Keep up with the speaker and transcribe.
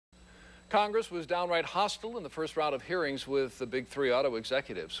Congress was downright hostile in the first round of hearings with the big three auto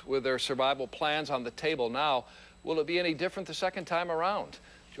executives. With their survival plans on the table now, will it be any different the second time around?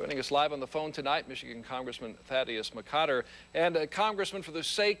 Joining us live on the phone tonight, Michigan Congressman Thaddeus McCotter. And Congressman, for the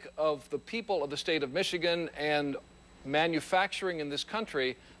sake of the people of the state of Michigan and manufacturing in this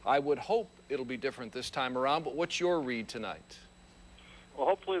country, I would hope it'll be different this time around. But what's your read tonight? Well,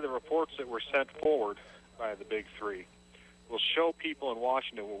 hopefully the reports that were sent forward by the big three will show people in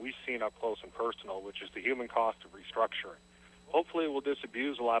Washington what we've seen up close and personal, which is the human cost of restructuring. Hopefully it will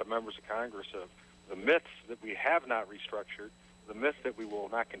disabuse a lot of members of Congress of the myths that we have not restructured, the myth that we will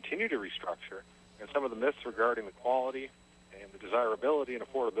not continue to restructure, and some of the myths regarding the quality and the desirability and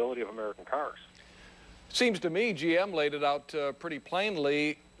affordability of American cars. Seems to me GM laid it out pretty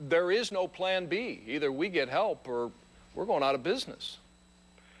plainly. There is no plan B. Either we get help or we're going out of business.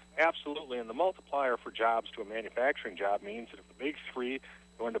 Absolutely, and the multiplier for jobs to a manufacturing job means that if the big three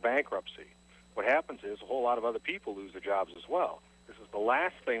go into bankruptcy, what happens is a whole lot of other people lose their jobs as well. This is the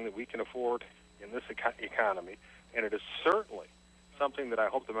last thing that we can afford in this economy, and it is certainly something that I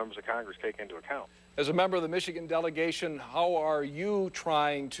hope the members of Congress take into account. As a member of the Michigan delegation, how are you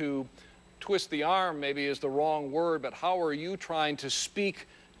trying to twist the arm, maybe is the wrong word, but how are you trying to speak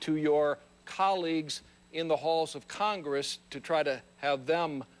to your colleagues in the halls of Congress to try to have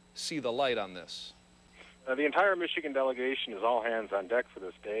them see the light on this? The entire Michigan delegation is all hands on deck for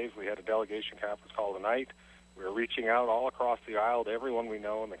this, Dave. We had a delegation conference call tonight. We're reaching out all across the aisle to everyone we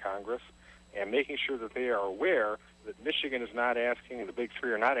know in the Congress and making sure that they are aware that Michigan is not asking, the big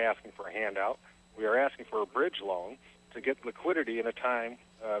three are not asking for a handout. We are asking for a bridge loan to get liquidity in a time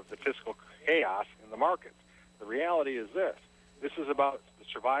of the fiscal chaos in the market. The reality is this. This is about the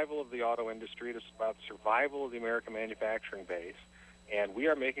survival of the auto industry. This is about the survival of the American manufacturing base. And we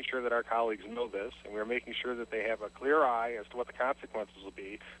are making sure that our colleagues know this, and we are making sure that they have a clear eye as to what the consequences will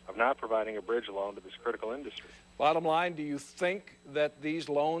be of not providing a bridge loan to this critical industry. Bottom line, do you think that these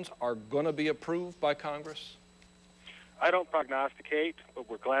loans are going to be approved by Congress? I don't prognosticate, but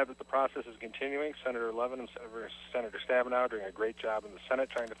we're glad that the process is continuing. Senator Levin and Senator Stabenow are doing a great job in the Senate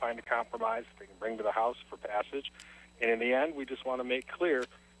trying to find a compromise that they can bring to the House for passage. And in the end, we just want to make clear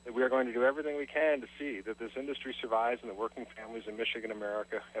that we are going to do everything we can to see that this industry survives and that working families in Michigan,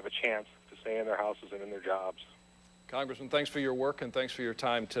 America have a chance to stay in their houses and in their jobs. Congressman, thanks for your work and thanks for your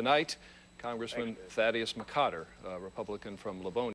time tonight. Congressman Thaddeus McCotter, Republican from Livonia.